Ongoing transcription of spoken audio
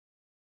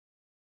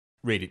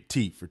Rated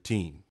T for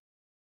teen.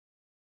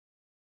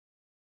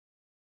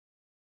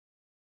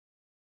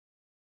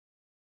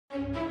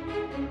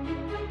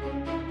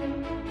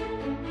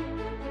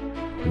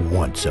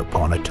 Once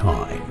upon a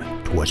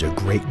time, 'twas a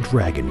great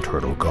dragon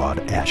turtle god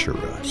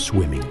Asherah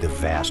swimming the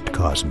vast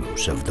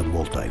cosmos of the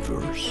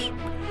multiverse.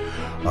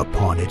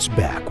 Upon its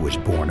back was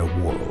born a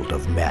world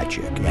of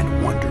magic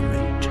and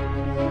wonderment.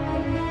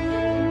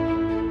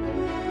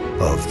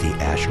 Of the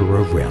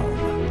Asherah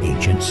realm,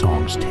 ancient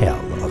songs tell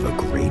of a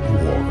great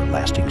war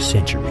lasting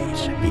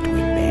centuries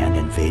between man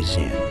and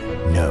Vezin,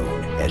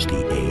 known as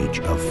the Age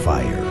of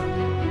Fire.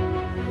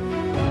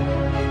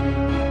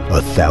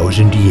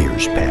 1,000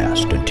 years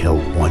passed until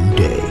one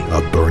day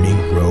a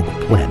burning rogue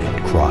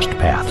planet crossed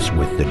paths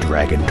with the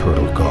dragon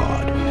turtle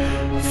god,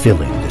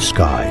 filling the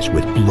skies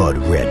with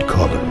blood-red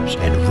colors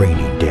and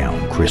raining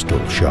down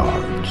crystal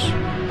shards.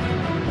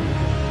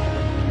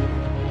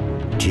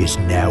 'Tis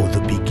now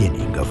the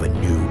beginning of a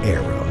new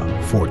era,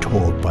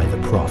 foretold by the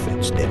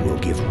prophets that will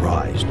give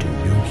rise to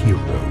new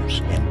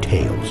heroes and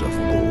tales of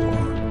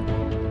lore.